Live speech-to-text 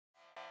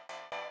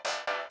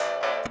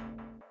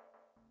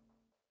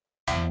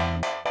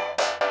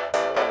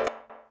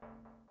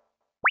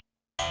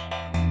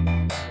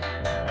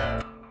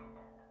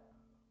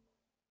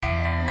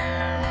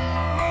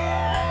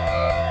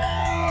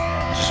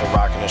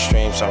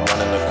stream, so I'm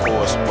running the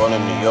course. Born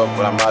in New York,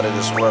 but I'm out of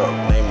this world.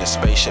 Name the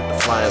spaceship, the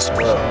flying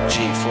squirrel.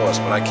 G-force,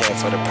 but I came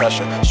for the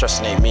pressure.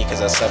 Stressing ain't me, cause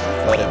that 7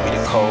 flooded me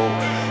the cold.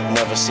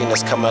 Never seen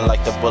us coming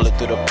like the bullet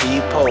through the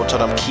peephole.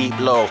 Told them keep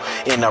low,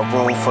 in a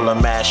room full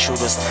of mass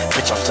shooters.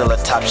 Bitch, I'm still a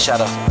top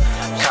shotter.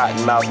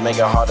 Cotton mouth make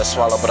it hard to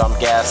swallow, but I'm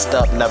gassed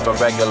up, never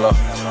regular.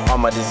 All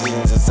my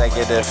diseases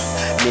executive,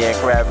 me and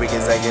Gravik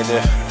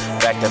executive.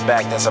 Back to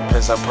back, that's a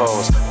prison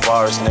pose.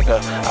 Bars,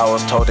 nigga, I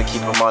was told to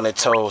keep them on their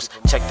toes.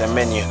 Check the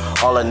menu,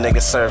 all the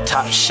niggas serve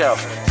top shelf.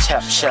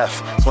 Chef,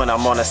 chef, when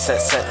I'm on a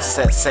set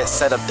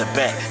up the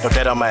bed. No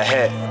dead on my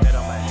head,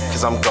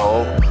 cause I'm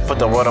gold. Put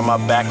the word on my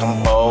back,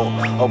 I'm bold.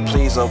 Oh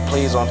please,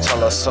 don't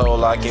tell a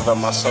soul I gave up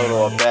my soul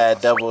to a bad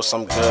devil.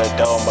 Some good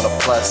dough, on the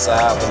plus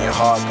side, when your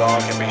heart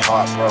gone, can be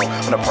heart broke.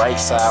 On the bright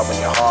side, when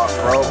your heart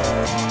broke,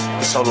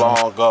 it's so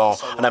long gone.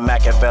 On the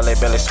Machiavelli,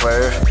 belly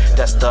swerve.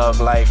 That's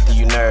thug life to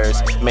you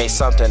nerds. Made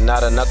something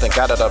out of nothing,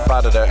 got it up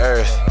out of the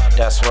earth.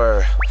 That's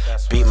word.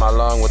 Beat my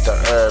lung with the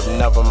herb,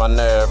 never my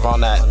nerve.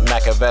 On that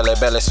Machiavelli,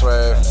 belly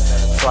swerve.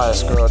 Flying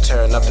squirrel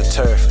tearing up the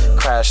turf.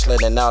 Crash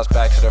slid and now it's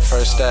back to the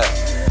first step.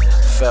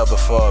 Fell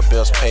before it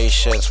builds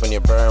patience. When you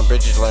burn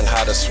bridges, learn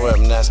how to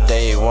swim. That's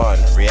day one,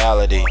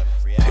 reality.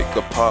 Pick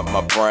apart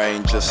my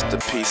brain just to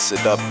piece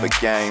it up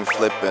again.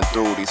 Flipping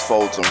through these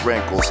folds and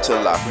wrinkles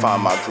till I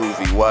find my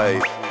groovy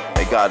wave.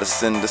 They got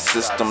us in the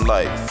system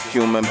like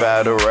human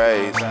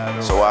batteries.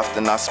 So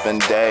often I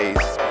spend days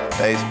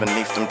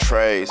beneath them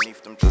trays,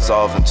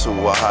 dissolving to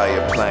a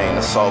higher plane,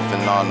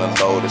 dissolving on the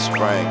lotus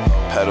spring.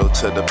 Pedal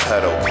to the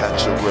pedal,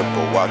 catch a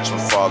ripple, watch them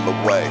fall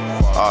away.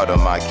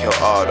 Autumn, I kill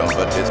autumn,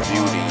 but there's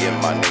beauty in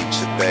my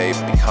nature, babe.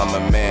 Become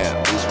a man,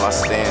 lose my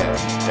stand,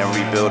 then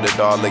rebuild it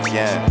all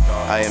again.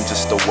 I am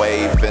just a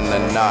wave in the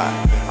knot.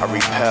 I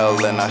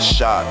repel and I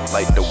shock,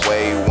 like the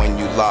wave when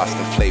you lost,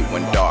 inflate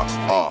when dark.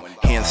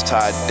 Hands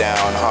tied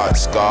down, heart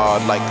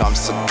scarred like I'm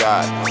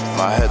Sagat.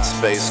 My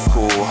headspace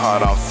cool,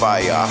 heart on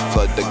fire. I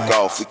flood the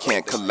gulf, we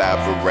can't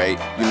collaborate.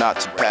 You're not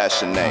too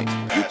passionate,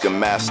 you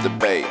can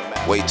masturbate.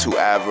 Way too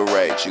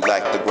average, you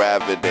lack the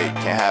gravity.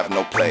 Can't have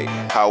no play,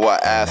 how our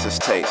asses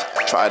taste.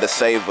 Try to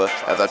savor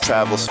as I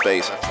travel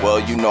space. Well,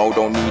 you know,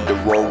 don't need to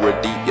roll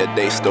deep, yet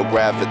they still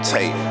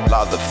gravitate.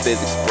 Laws of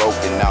physics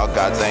broken, now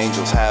God's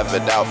angels have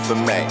it out for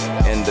me.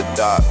 In the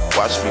dark,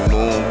 watch me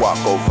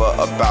moonwalk over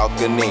a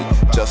balcony.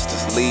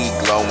 Justice League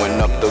glowing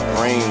up the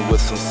green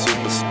with some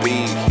super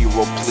speed.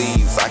 Hero,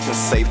 please, I can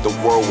save the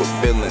world with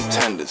villain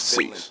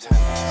tendencies.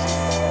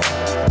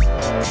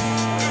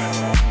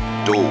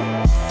 Dude.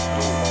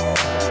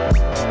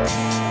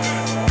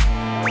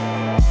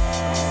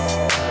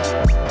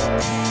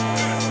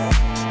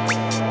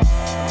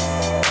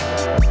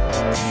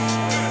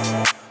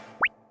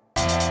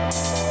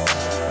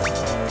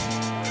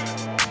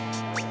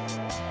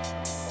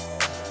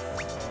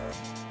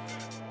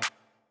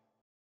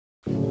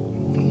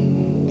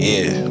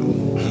 Yeah.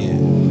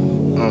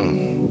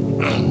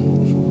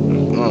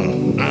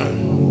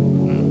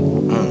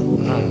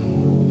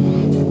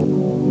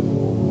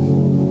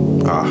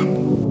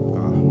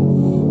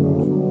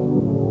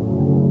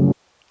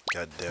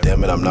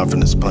 Damn it, I'm not from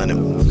this planet.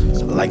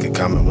 Like a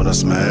comet when I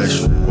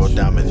smash. World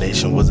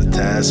domination was a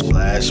task.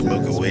 Splash,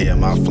 Milky Way in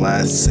my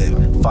fly sip.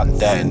 Fuck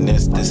that and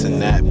this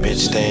and that.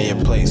 Bitch, stay in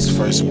your place.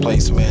 First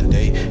place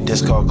mandate.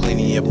 This called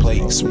cleaning your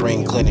plate.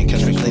 Spring cleaning,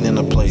 cause we cleaning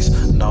the place.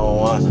 No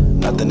one,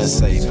 nothing to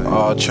save.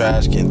 All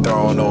trash getting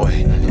thrown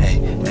away. Hey,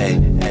 hey,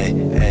 hey,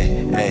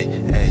 hey, hey,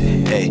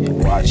 hey, hey.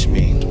 Watch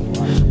me.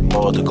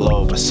 Boil the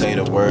globe, I say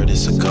the word,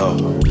 it's a go.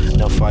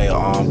 No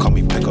firearm, call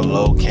me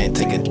Piccolo. Can't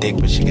take a dick,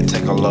 but she can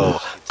take a load.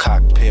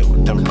 Cockpit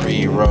with them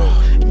pre-roll.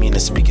 Mean the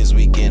speakers,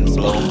 we getting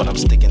blown, but I'm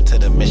sticking to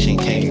the mission.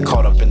 Can't get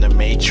caught up in the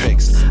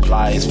matrix.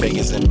 Lies,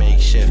 figures, and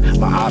makeshift.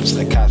 My ops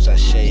and the cops, I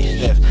shade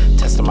shift.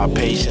 Testing my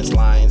patience,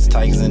 lions,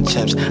 tigers, and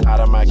chimps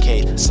out of my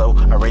cage. So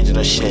arranging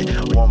the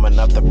shit, warming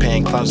up the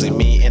pen, clumsy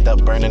me, end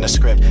up burning the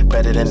script.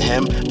 Better than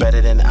him,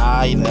 better than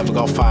I, you never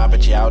gonna find,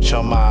 but you out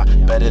your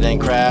mind. Better than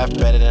craft,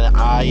 better than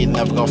I, you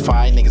never gonna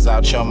find niggas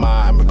out your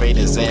mind. I'm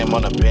invaded Zam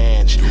on a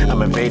bench.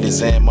 I'm invaded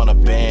Zam on a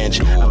bench.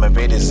 I'm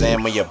invaded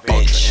Zam on your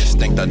bitch.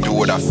 Instinct, I do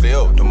what I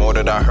feel. The more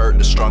that I hurt,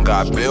 the stronger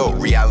I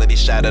build. Reality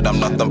shattered, I'm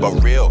nothing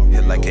but real.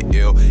 Hit like an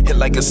ill, hit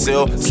like a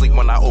seal. Sleep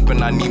when I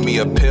open, I need me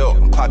a pill.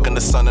 I'm clocking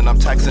the sun and I'm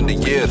taxing the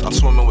years. I'm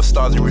swimming with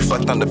stars, you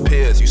reflect on the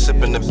piers. You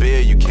sipping the beer,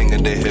 you king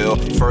of the hill.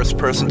 First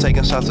person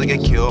taking shots to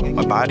get killed.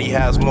 My body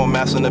has more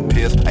mass than the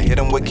piers. I hit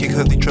him with kick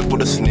cause he tripped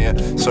with a snare.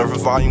 Server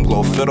volume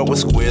glow, filled up with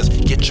squares.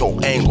 Get your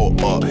angle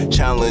up.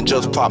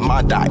 Challengers plot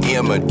my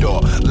diameter.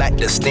 Lack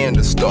the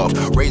standard stuff.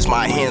 Raise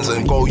my hands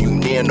and go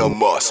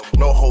unanimous.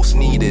 No host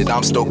needed,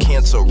 I'm still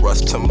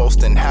cancerous to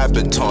most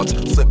inhabitants.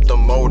 Flip the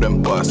mode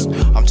and bust.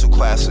 I'm too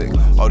classic,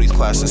 all these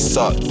classes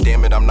suck.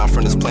 Damn it, I'm not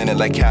from this planet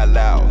like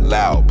Loud.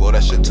 Loud, blow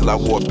that shit till I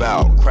warp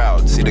out.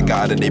 Crowd, see the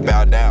guy that they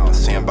bow down.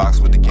 Sandbox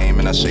with the game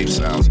and I shape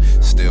sounds.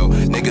 Still,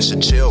 niggas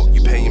should chill.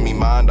 You paying me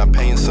mind, I'm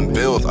paying some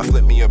bills. I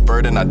flip me a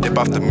bird and I dip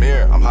off the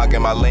mirror. I'm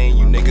hogging my lane,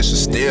 you niggas should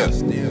steer.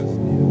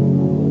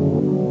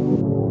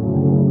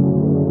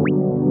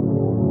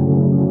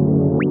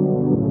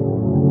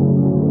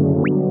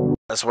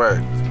 Let's work.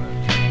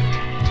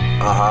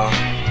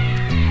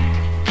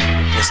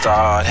 Mr.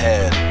 Hard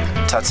Head,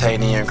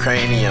 titanium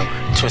cranium,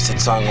 twisted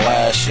tongue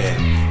lashing.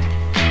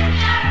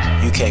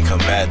 You can't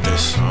combat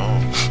this.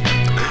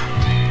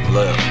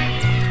 Look,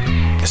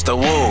 it's the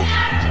Wu.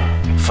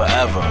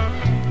 Forever.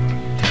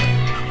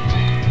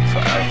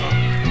 Forever.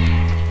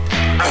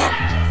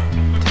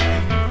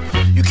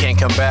 You can't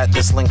combat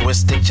this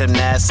linguistic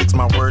gymnastics.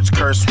 My words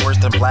curse worse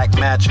than black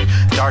magic.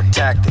 Dark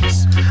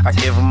tactics. I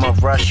give him a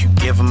rush, you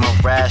give him a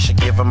rash. I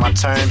give him my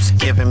terms,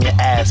 give him your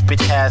ass.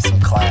 Bitch has some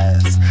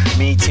class.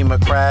 Me, team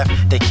of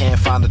craft, they can't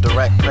find a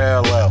direct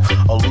parallel.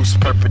 A loose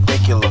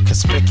perpendicular,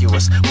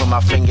 conspicuous. With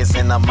my fingers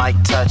in a mic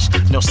touch.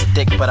 No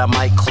stick, but I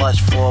might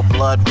clutch for a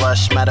blood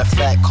rush. Matter of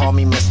fact, call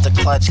me Mr.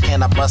 Clutch.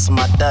 Can I bust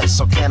my Dutch?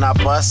 So can I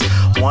bust?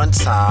 One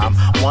time,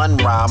 one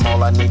rhyme.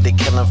 All I need to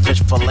kill him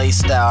fish fillet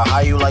style. How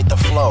you like the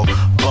flow?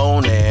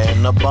 Bone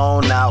in, the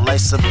bone out,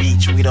 lace a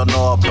beach. We don't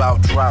know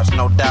about droughts,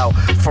 no doubt.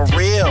 For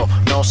real,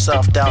 no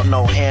self-doubt,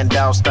 no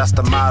handouts. That's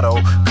the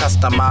motto,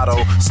 custom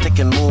motto. Stick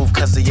and move,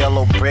 cause the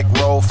yellow brick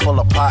road full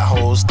of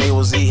potholes. They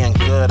was eating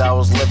good, I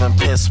was living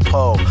piss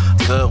poor.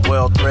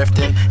 Goodwill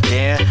thrifting,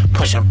 then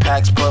pushing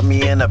packs, put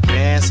me in the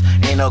bins.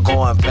 Ain't no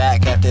going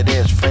back after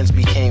this. Friends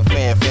became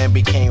fan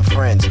became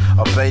friends.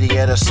 A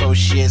yet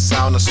associates,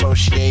 I don't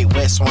associate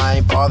with. So I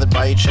ain't bothered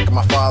by you checking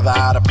my father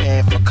out of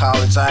paying for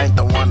college. I ain't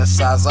the one to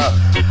size up.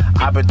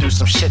 I've been through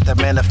some shit that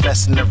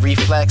manifests in the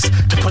reflex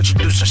to put you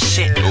through some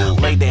shit.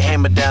 Lay the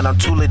hammer down, I'm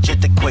too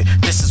legit to quit.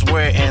 This is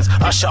where it ends.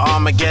 Usher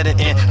Armageddon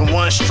in. And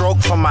one stroke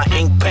from my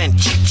ink pen.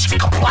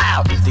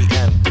 Plow! The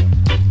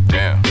end.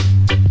 Damn.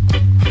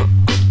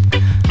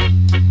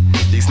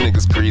 These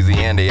niggas crazy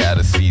and they out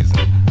of season.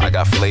 I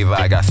got flavor,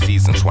 I got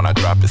seasons when I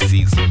drop a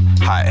season.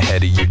 Hot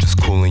headed, you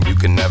just coolin', you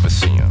can never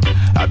see him.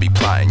 I be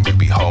plotting, you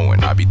be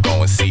hoeing, I be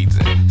throwing seeds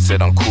in.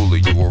 Said I'm cooler,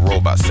 you a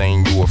robot,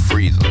 saying you a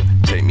freezer.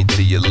 Take me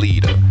to your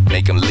leader,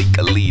 make him leak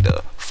a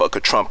leader. Fuck a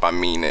Trump, I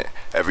mean it.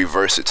 Every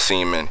verse it's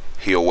seeming,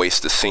 he a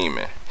waste of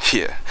semen.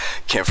 Yeah,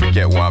 can't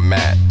forget where I'm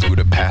at. Through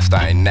the past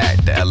I ain't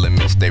that, the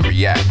elements they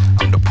react.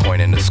 I'm the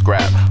point in the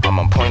scrap, I'm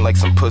on point like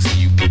some pussy.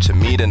 You beat your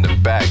meat in the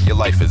back, your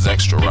life is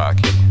extra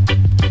rocky.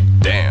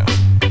 Damn.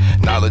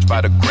 Knowledge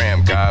by the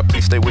gram, God.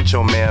 Please stay with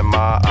your man,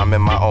 ma. I'm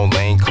in my own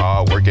lane,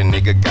 car. Working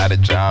nigga, got a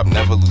job.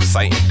 Never lose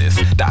sight in this.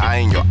 The eye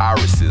in your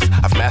irises.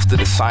 I've mastered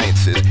the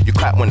sciences. You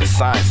clap when the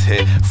signs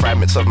hit.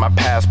 Fragments of my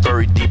past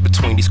buried deep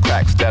between these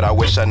cracks that I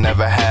wish I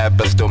never had,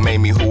 but still made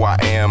me who I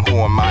am. Who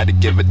am I to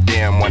give a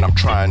damn when I'm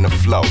trying to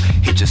flow?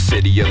 Hit your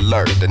city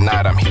alert. The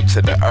night I'm heat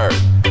to the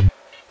earth.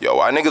 Yo,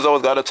 why niggas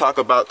always gotta talk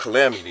about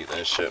calamities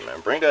and shit, man?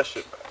 Bring that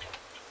shit back.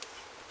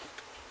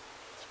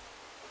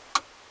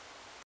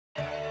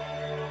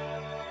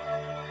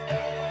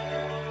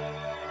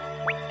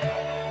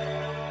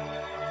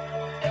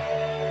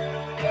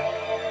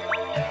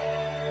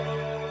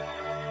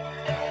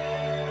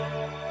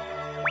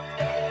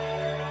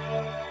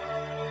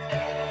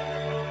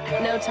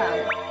 No tongue.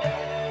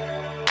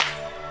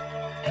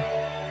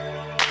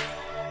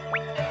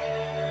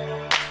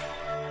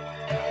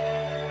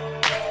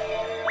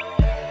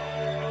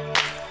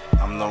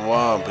 I'm the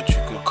one, but you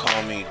could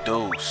call me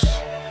Deuce.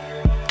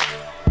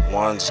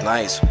 One's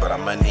nice, but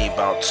I'ma need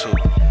about two.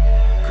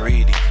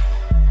 Greedy.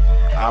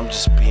 I'm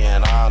just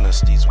being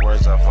honest. These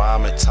words are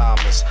vomit,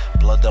 Thomas.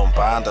 Blood don't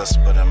bind us,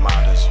 but it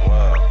might as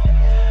well.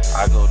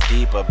 I go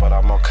deeper, but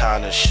I'm on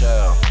kind of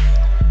shell.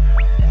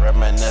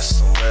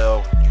 Reminisce a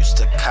little. Used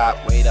to cop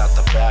wait out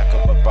the back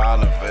of a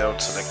Bonneville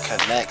to the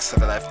connects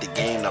and left the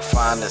game to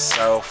find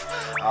itself.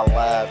 I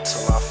laughed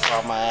till I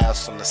found my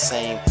ass on the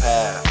same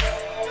path.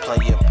 Play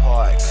your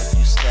part, cause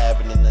you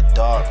stabbing in the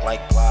dark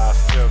like blind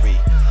fury.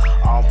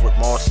 Armed with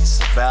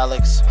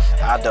multi-syllabics,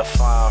 I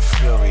define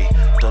fury.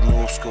 The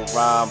new school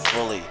rhyme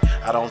bully.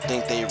 I don't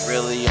think they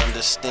really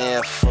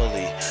understand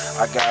fully.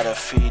 I gotta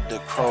feed the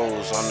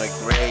crows on the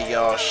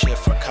graveyard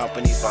shift,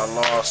 accompanied by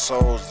lost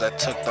souls that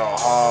took the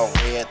hard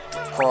way at the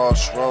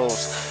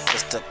crossroads.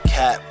 It's the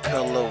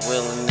caterpillar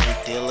willing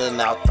and dealing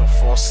out the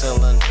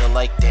four-cylinder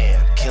like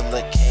damn.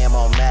 Killer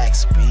camo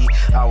max B.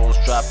 I was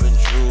dropping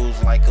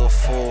jewels like a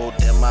fool.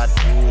 Then my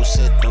dude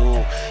said,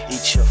 dude,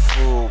 eat your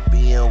food.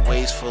 Being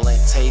wasteful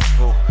and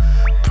tasteful.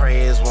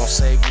 Prayers won't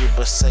save you,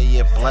 but say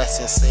your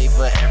blessing.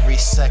 Savor every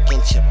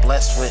second you're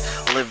blessed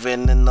with.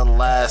 Living in the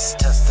last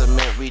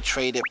testament, we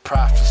traded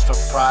profits for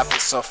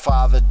profits. So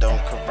Father,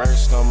 don't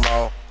converse no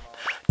more.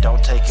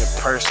 Don't take it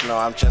personal,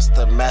 I'm just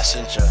a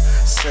messenger.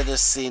 Should've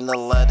seen the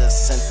letter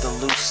sent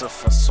to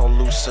Lucifer, so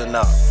loosen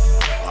up.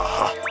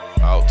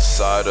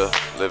 Outsider,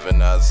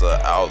 living as an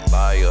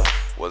outlier.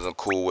 Wasn't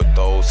cool with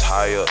those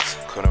high-ups,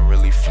 couldn't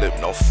really flip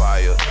no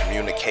fire.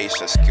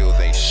 Communication skills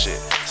ain't shit,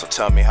 so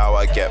tell me how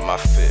I get my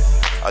fit.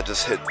 I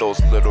just hit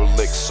those little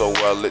licks so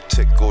well it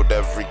tickled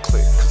every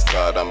click, cause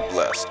God I'm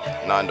blessed.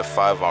 9 to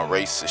 5 on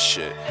racist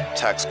shit.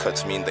 Tax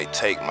cuts mean they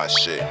take my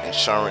shit.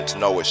 Insurance,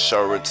 no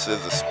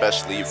assurances,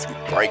 especially if you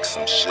break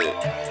some shit.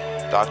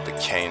 Dr.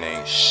 Kane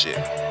ain't shit,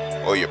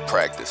 or your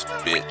practice,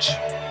 bitch.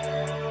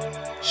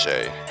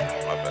 Shay,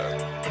 my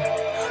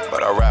bad. But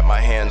But I wrap my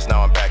hands,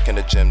 now I'm back in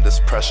the gym. This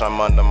pressure I'm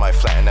under might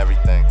flatten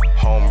everything.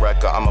 Home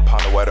wrecker, I'm upon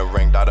the wedding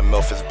ring. Daughter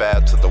MILF is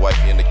bad to the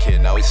wifey and the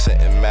kid. Now he's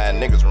sitting mad,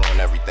 niggas ruin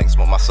everything.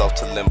 Smoke myself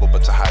to limbo,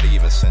 but to how to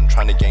even sin.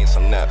 Trying to gain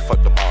some net,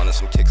 fuck the ball and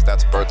some kicks,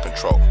 that's birth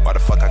control. Why the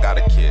fuck I got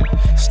a kid?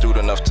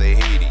 Student of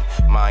Tahiti,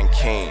 mind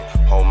keen,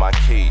 hold my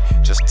key.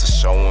 Just to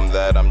show him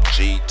that I'm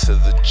G to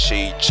the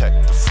Chi, check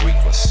the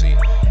frequency.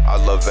 I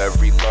love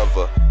every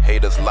lover,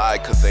 haters lie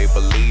cause they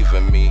believe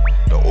in me.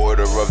 The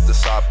order of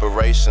this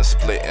operation,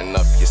 splitting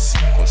up your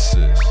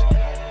sequences.